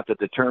 they're going to have to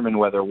determine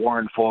whether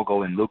Warren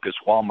Fogle and Lucas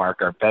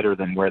Wallmark are better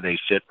than where they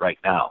sit right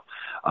now.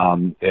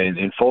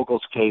 In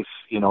Fogle's case,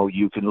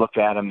 you can look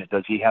at him.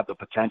 Does he have the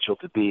potential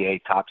to be a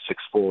top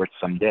 6 forward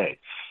someday?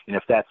 And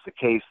if that's the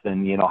case,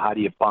 then, how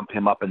do you bump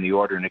him up in the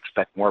order and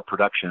expect more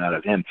production out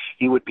of him?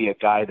 He would be a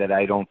guy that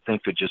I don't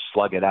think could just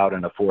slug it out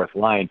in a fourth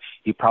line.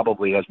 He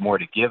probably has more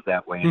to give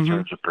that way in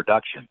terms of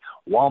production.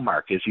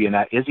 Wallmark, is he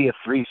a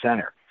 3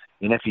 center?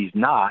 And if he's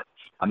not,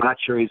 I'm not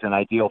sure he's an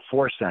ideal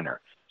 4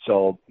 center.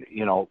 So,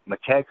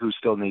 McKegg, who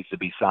still needs to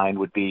be signed,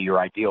 would be your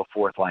ideal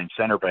fourth-line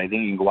center, but I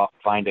think you can go out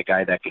and find a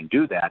guy that can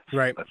do that.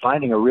 Right. But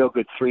finding a real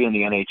good 3 in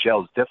the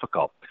NHL is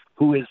difficult.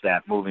 Who is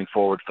that moving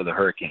forward for the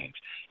Hurricanes?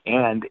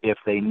 And if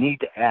they need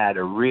to add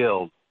a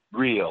real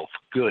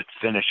good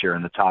finisher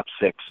in the top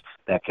 6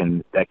 that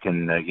can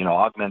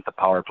augment the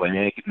power play,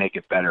 make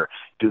it better,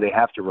 do they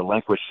have to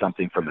relinquish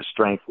something from the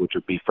strength, which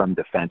would be from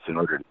defense, in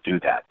order to do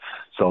that?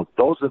 So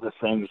those are the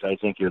things I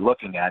think you're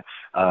looking at,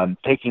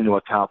 taking into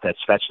account that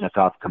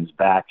Svechnikov comes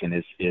back and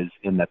is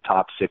in the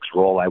top 6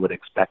 role. I would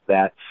expect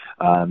that.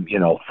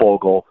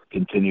 Fogle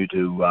continue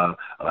to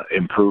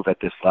improve at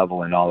this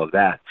level and all of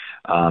that.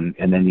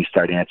 And then you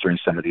start answering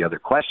some of the other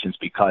questions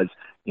because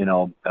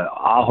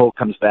Aho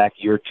comes back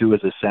year 2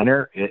 as a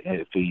center.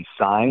 If he's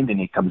signed and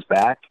he comes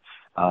back,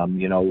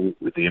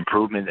 with the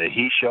improvement that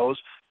he shows,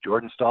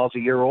 Jordan Stahl's a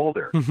year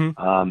older.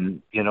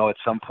 At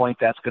some point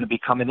that's going to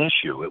become an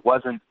issue. It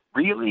wasn't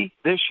really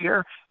this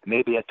year.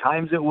 Maybe at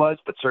times it was,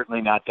 but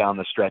certainly not down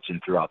the stretch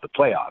and throughout the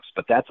playoffs.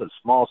 But that's a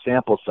small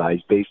sample size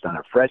based on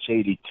a fresh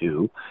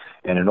 82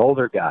 and an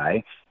older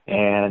guy,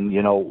 and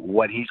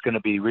what he's going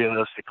to be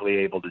realistically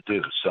able to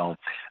do. So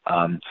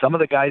some of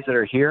the guys that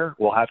are here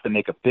will have to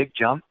make a big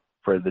jump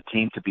for the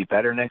team to be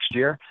better next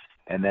year.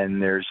 And then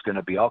there's going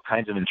to be all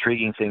kinds of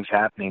intriguing things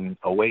happening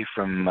away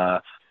from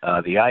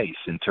the ice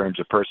in terms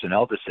of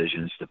personnel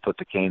decisions to put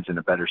the Canes in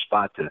a better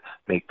spot to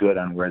make good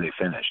on where they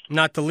finished.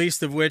 Not the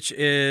least of which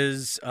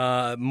is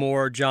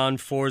more John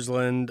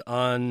Forslund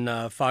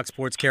on Fox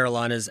Sports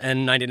Carolina's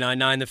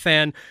N99.9 The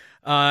Fan.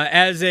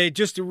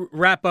 Just to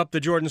wrap up the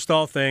Jordan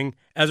Staal thing,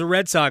 as a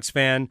Red Sox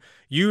fan,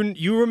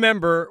 you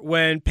remember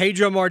when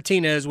Pedro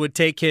Martinez would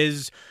take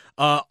his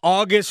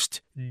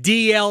August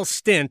DL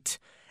stint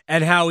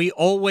and how he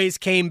always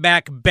came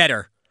back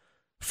better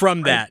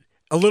from that. Right.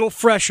 A little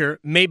fresher.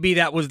 Maybe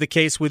that was the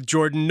case with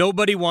Jordan.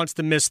 Nobody wants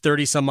to miss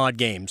 30-some-odd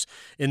games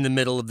in the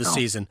middle of the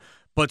season.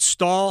 But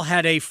Staal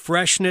had a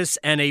freshness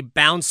and a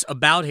bounce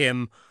about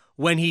him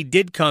when he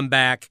did come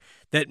back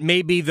that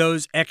maybe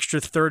those extra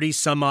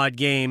 30-some-odd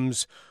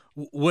games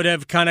would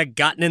have kind of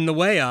gotten in the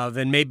way of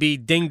and maybe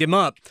dinged him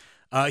up.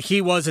 He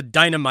was a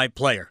dynamite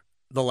player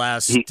the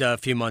last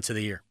few months of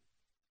the year.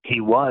 He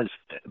was,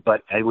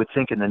 but I would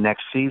think in the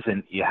next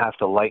season you have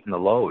to lighten the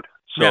load.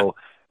 So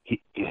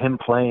him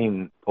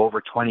playing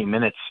over 20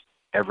 minutes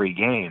every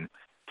game,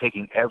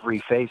 taking every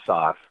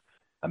face-off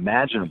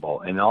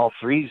imaginable in all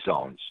three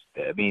zones,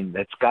 I mean,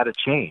 that's got to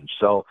change.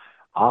 So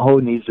Aho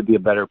needs to be a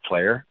better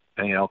player,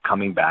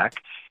 coming back.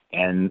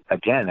 And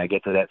again, I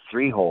get to that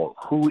three-hole.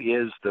 Who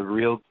is the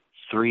real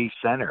three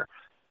center?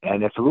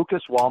 And if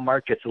Lucas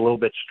Walmart gets a little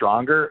bit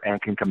stronger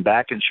and can come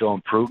back and show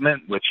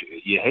improvement, which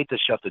you hate to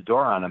shut the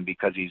door on him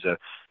because he's a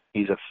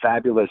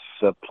fabulous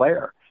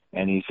player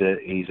and he's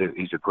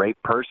a great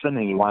person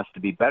and he wants to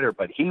be better,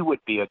 but he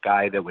would be a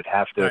guy that would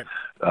have to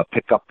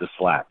pick up the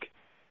slack.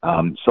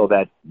 So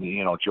that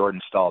Jordan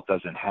Staal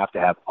doesn't have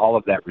to have all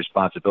of that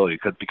responsibility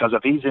because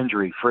if he's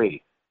injury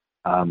free,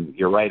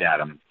 you're right,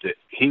 Adam.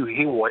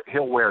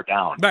 He'll wear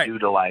down,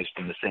 utilized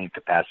in the same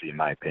capacity, in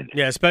my opinion.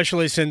 Yeah,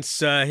 especially since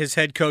his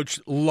head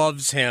coach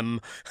loves him.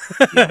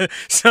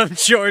 Some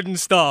Jordan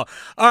Staal.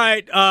 All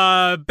right,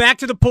 back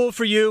to the pool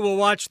for you. We'll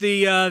watch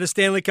the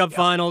Stanley Cup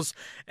Finals,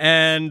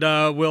 and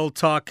we'll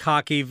talk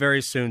hockey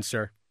very soon,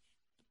 sir.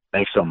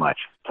 Thanks so much.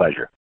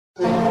 Pleasure.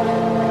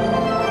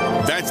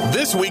 That's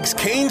this week's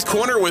Canes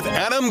Corner with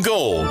Adam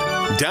Gold.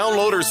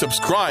 Download or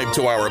subscribe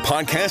to our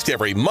podcast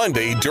every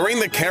Monday during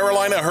the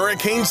Carolina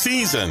hurricane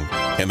season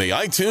in the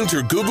iTunes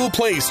or Google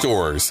Play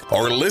stores,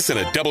 or listen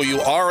at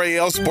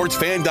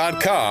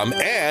WRALSportsFan.com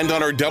and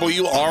on our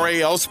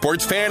WRAL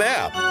Sports Fan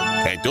app.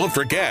 And don't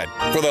forget,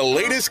 for the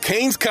latest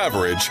Canes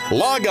coverage,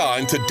 log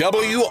on to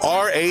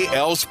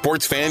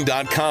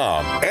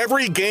WRALSportsFan.com.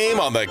 Every game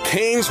on the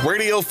Canes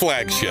radio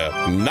flagship,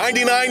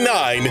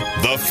 99.9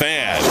 The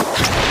Fan.